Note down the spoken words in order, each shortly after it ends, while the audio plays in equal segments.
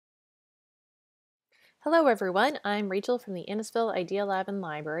Hello everyone, I'm Rachel from the Innisfil mediaLAB and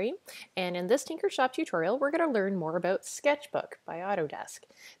Library, and in this Tinkershop tutorial we're going to learn more about Sketchbook by Autodesk.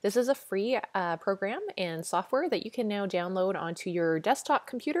 This is a free program and software that you can now download onto your desktop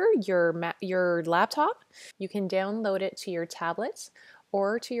computer, your laptop. You can download it to your tablets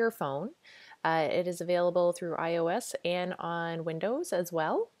or to your phone. It is available through iOS and on Windows as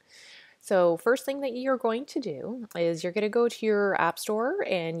well. So first thing that you're going to do is you're going to go to your app store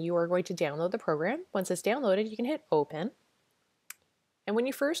and you are going to download the program. Once it's downloaded, you can hit open. And when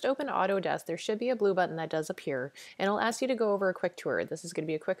you first open Autodesk, there should be a blue button that does appear, and it'll ask you to go over a quick tour. This is going to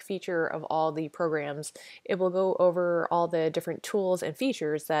be a quick feature of all the programs. It will go over all the different tools and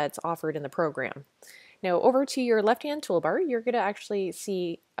features that's offered in the program. Now over to your left-hand toolbar, you're going to actually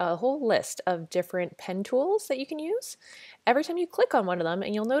see a whole list of different pen tools that you can use. Every time you click on one of them,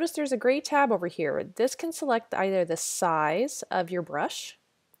 and you'll notice there's a gray tab over here. This can select either the size of your brush,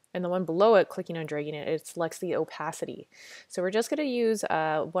 and the one below it, clicking on dragging it, it selects the opacity. So we're just going to use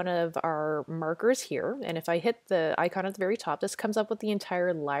one of our markers here, and if I hit the icon at the very top, this comes up with the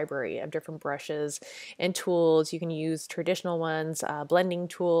entire library of different brushes and tools. You can use traditional ones, blending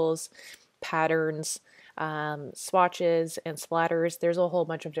tools, patterns, swatches, and splatters. There's a whole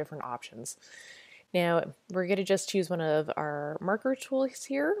bunch of different options. Now we're going to just choose one of our marker tools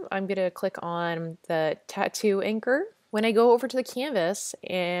here. I'm going to click on the tattoo anchor. When I go over to the canvas,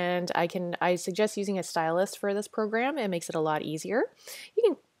 and I suggest using a stylus for this program. It makes it a lot easier. You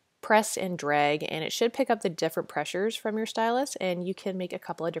can press and drag, and it should pick up the different pressures from your stylus, and you can make a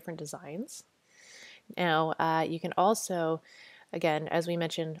couple of different designs. Now you can also, again, as we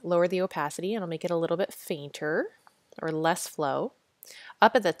mentioned, lower the opacity, and it'll make it a little bit fainter or less flow.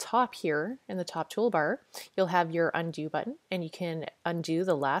 Up at the top here, in the top toolbar, you'll have your undo button, and you can undo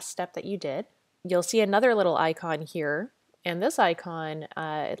the last step that you did. You'll see another little icon here, and this icon,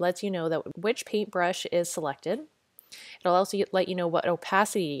 it lets you know that which paintbrush is selected. It'll also let you know what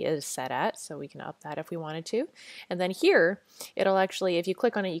opacity is set at, so we can up that if we wanted to. And then here, it'll actually, if you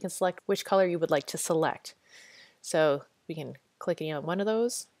click on it, you can select which color you would like to select. So we can click on one of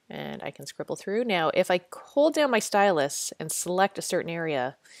those, and I can scribble through. Now, if I hold down my stylus and select a certain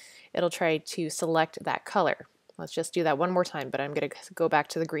area, it'll try to select that color. Let's just do that one more time, but I'm going to go back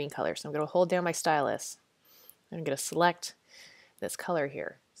to the green color. So I'm going to hold down my stylus, and I'm going to select this color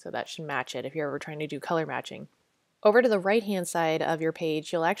here. So that should match it if you're ever trying to do color matching. Over to the right-hand side of your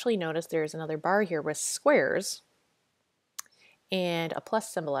page, you'll actually notice there's another bar here with squares and a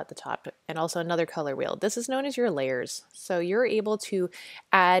plus symbol at the top, and also another color wheel. This is known as your layers. So you're able to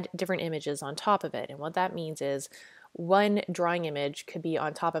add different images on top of it, and what that means is one drawing image could be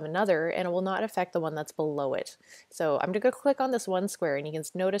on top of another, and it will not affect the one that's below it. So I'm going to click on this one square, and you can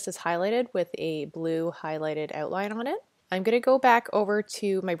notice it's highlighted with a blue highlighted outline on it. I'm going to go back over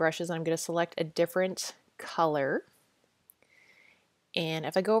to my brushes, and I'm going to select a different color. And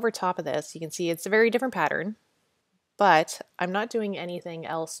if I go over top of this, you can see it's a very different pattern, but I'm not doing anything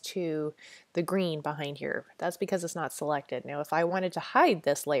else to the green behind here. That's because it's not selected. Now, if I wanted to hide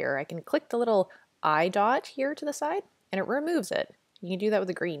this layer, I can click the little eye dot here to the side, and it removes it. You can do that with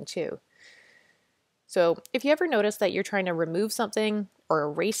the green too. So if you ever notice that you're trying to remove something or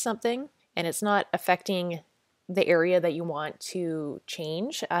erase something, and it's not affecting the area that you want to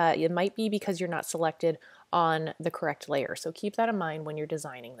change, it might be because you're not selected on the correct layer. So keep that in mind when you're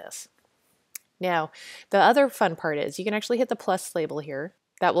designing this. Now, the other fun part is you can actually hit the plus label here.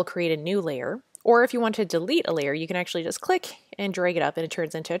 That will create a new layer. Or if you want to delete a layer, you can actually just click and drag it up, and it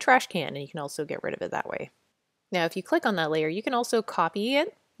turns into a trash can, and you can also get rid of it that way. Now, if you click on that layer, you can also copy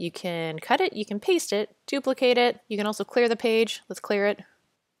it, you can cut it, you can paste it, duplicate it, you can also clear the page. Let's clear it.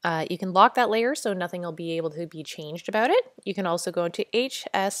 You can lock that layer so nothing will be able to be changed about it. You can also go into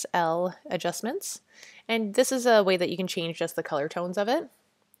HSL adjustments, and this is a way that you can change just the color tones of it.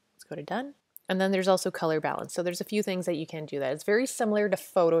 Let's go to done. And then there's also color balance. So there's a few things that you can do that. It's very similar to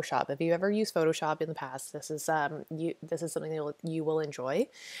Photoshop. If you ever used Photoshop in the past, this is something that you will enjoy,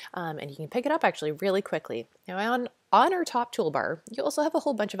 and you can pick it up actually really quickly. Now on our top toolbar, you also have a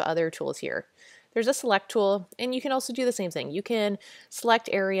whole bunch of other tools here. There's a select tool, and you can also do the same thing. You can select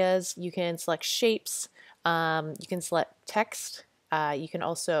areas, you can select shapes, you can select text. You can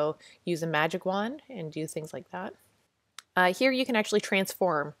also use a magic wand and do things like that. Here you can actually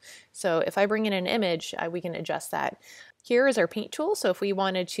transform. So if I bring in an image, we can adjust that. Here is our paint tool. So if we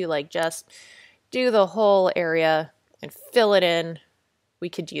wanted to just do the whole area and fill it in, we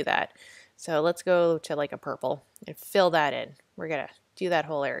could do that. So let's go to a purple and fill that in. We're gonna do that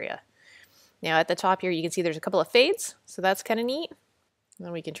whole area. Now at the top here, you can see there's a couple of fades, so that's kind of neat. And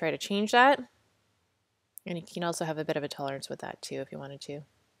then we can try to change that. And you can also have a bit of a tolerance with that too if you wanted to.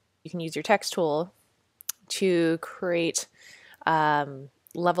 You can use your text tool to create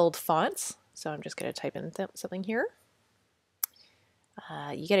leveled fonts. So I'm just going to type in something here.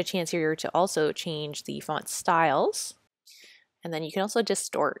 You get a chance here to also change the font styles. And then you can also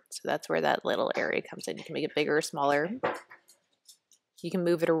distort. So that's where that little area comes in. You can make it bigger or smaller. You can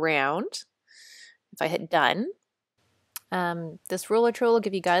move it around. If I hit done, this ruler tool will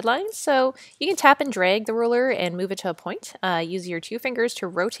give you guidelines. So you can tap and drag the ruler and move it to a point. Use your 2 fingers to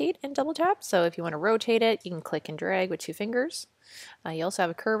rotate and double tap. So if you want to rotate it, you can click and drag with 2 fingers. You also have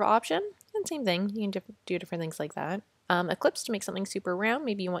a curve option, and same thing. You can do different things like that. Ellipse to make something super round.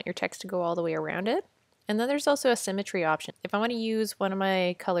 Maybe you want your text to go all the way around it. And then there's also a symmetry option. If I want to use one of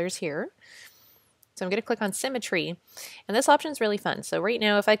my colors here, so I'm going to click on symmetry, and this option is really fun. So right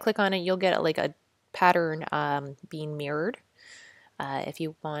now, if I click on it, you'll get like a pattern being mirrored. If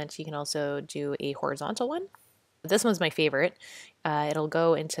you want, you can also do a horizontal one. This one's my favorite. It'll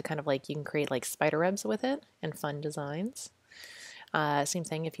go into kind of like, you can create like spider webs with it and fun designs. Same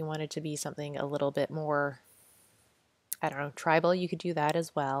thing if you wanted to be something a little bit more, I don't know, tribal, you could do that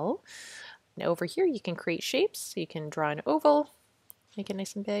as well. Now over here you can create shapes. So you can draw an oval, make it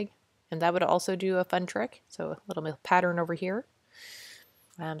nice and big, and that would also do a fun trick. So a little pattern over here.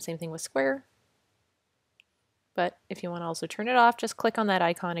 Same thing with square. But if you want to also turn it off, just click on that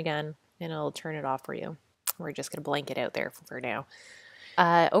icon again and it'll turn it off for you. We're just going to blank it out there for now.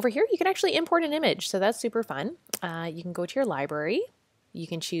 Over here you can actually import an image, so that's super fun. You can go to your library. You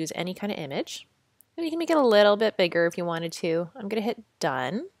can choose any kind of image. And you can make it a little bit bigger if you wanted to. I'm going to hit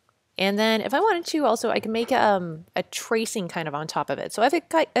done. And then if I wanted to also, I can make a tracing kind of on top of it. So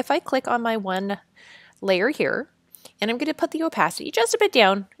if I click on my one layer here, and I'm going to put the opacity just a bit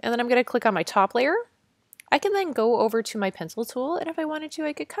down, and then I'm going to click on my top layer, I can then go over to my pencil tool, and if I wanted to,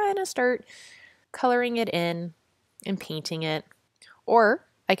 I could kind of start coloring it in and painting it. Or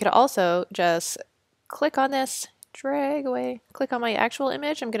I could also just click on this, drag away, click on my actual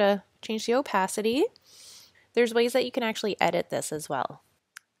image. I'm going to change the opacity. There's ways that you can actually edit this as well.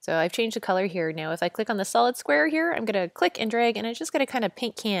 So I've changed the color here. Now if I click on the solid square here, I'm going to click and drag, and it's just going to kind of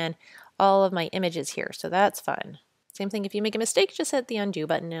paint can all of my images here. So that's fun. Same thing, if you make a mistake, just hit the undo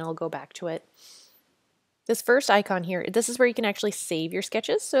button and it'll go back to it. This first icon here, this is where you can actually save your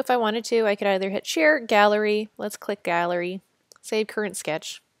sketches. So if I wanted to, I could either hit share, gallery, let's click gallery, save current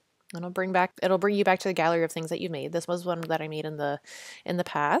sketch. And it'll bring you back to the gallery of things that you made. This was one that I made in the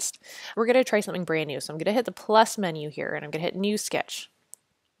past. We're going to try something brand new. So I'm going to hit the plus menu here and I'm going to hit new sketch.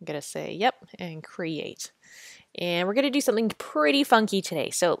 I'm going to say yep and create. And we're going to do something pretty funky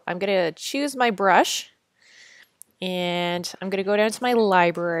today. So I'm going to choose my brush and I'm going to go down to my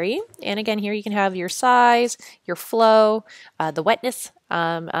library. And again, here you can have your size, your flow, the wetness.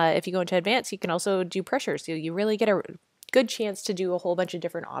 If you go into advanced, you can also do pressure. So you really get a good chance to do a whole bunch of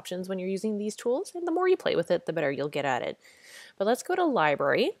different options when you're using these tools. And the more you play with it, the better you'll get at it. But let's go to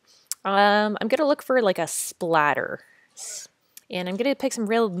library. I'm going to look for like a splatter. And I'm going to pick some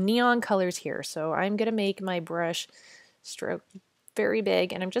real neon colors here. So I'm going to make my brush stroke very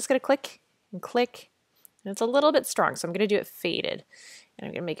big. And I'm just going to click and click. And it's a little bit strong, so I'm going to do it faded. And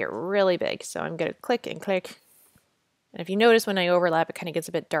I'm going to make it really big. So I'm going to click and click. And if you notice when I overlap, it kind of gets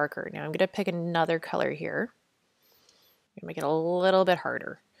a bit darker. Now I'm going to pick another color here. I'm going to make it a little bit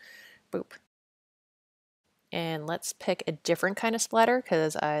harder. Boop. And let's pick a different kind of splatter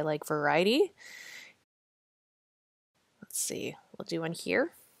because I like variety. Let's see, we'll do one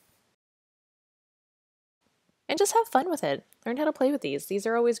here. And just have fun with it. Learn how to play with these. These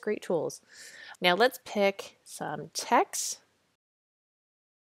are always great tools. Now let's pick some text.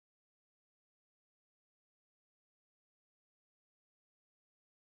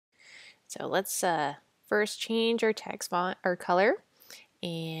 So let's first change our text font or color,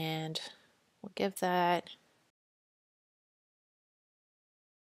 and we'll give that,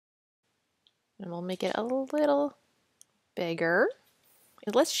 and we'll make it a little bigger.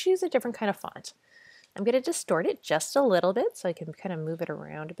 And let's choose a different kind of font. I'm going to distort it just a little bit so I can kind of move it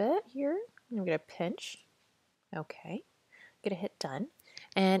around a bit here. I'm going to pinch. Okay. I'm going to hit done.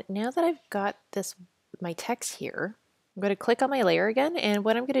 And now that I've got my text here, I'm going to click on my layer again. And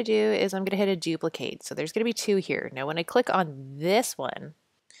what I'm going to do is I'm going to hit a duplicate. So there's going to be 2 here. Now when I click on this one,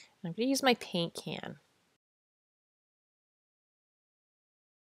 I'm going to use my paint can.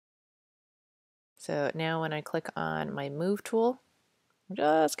 So now when I click on my move tool, I'm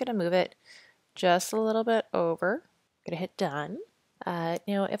just going to move it just a little bit over. I'm going to hit done.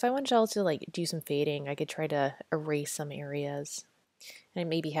 Now if I wanted to also like do some fading, I could try to erase some areas and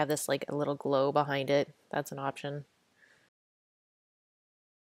maybe have this like a little glow behind it. That's an option.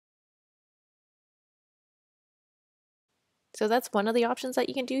 So that's one of the options that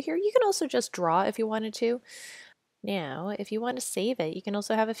you can do here. You can also just draw if you wanted to. Now, if you want to save it, you can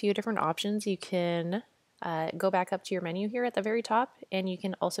also have a few different options. You can go back up to your menu here at the very top, and you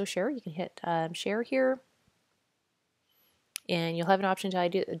can also share. You can hit share here, and you'll have an option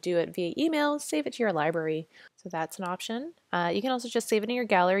to do it via email, save it to your library. So that's an option. You can also just save it in your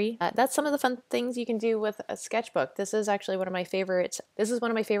gallery. That's some of the fun things you can do with a sketchbook. This is actually one of my favorite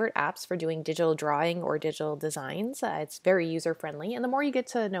apps for doing digital drawing or digital designs. It's very user friendly, and the more you get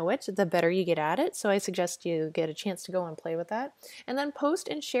to know it, the better you get at it. So I suggest you get a chance to go and play with that, and then post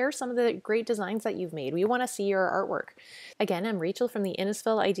and share some of the great designs that you've made. We want to see your artwork. Again, I'm Rachel from the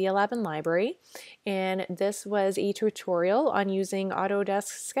Innisfil ideaLAB and Library, and this was a tutorial on using Autodesk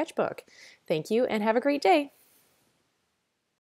Sketchbook. Thank you and have a great day.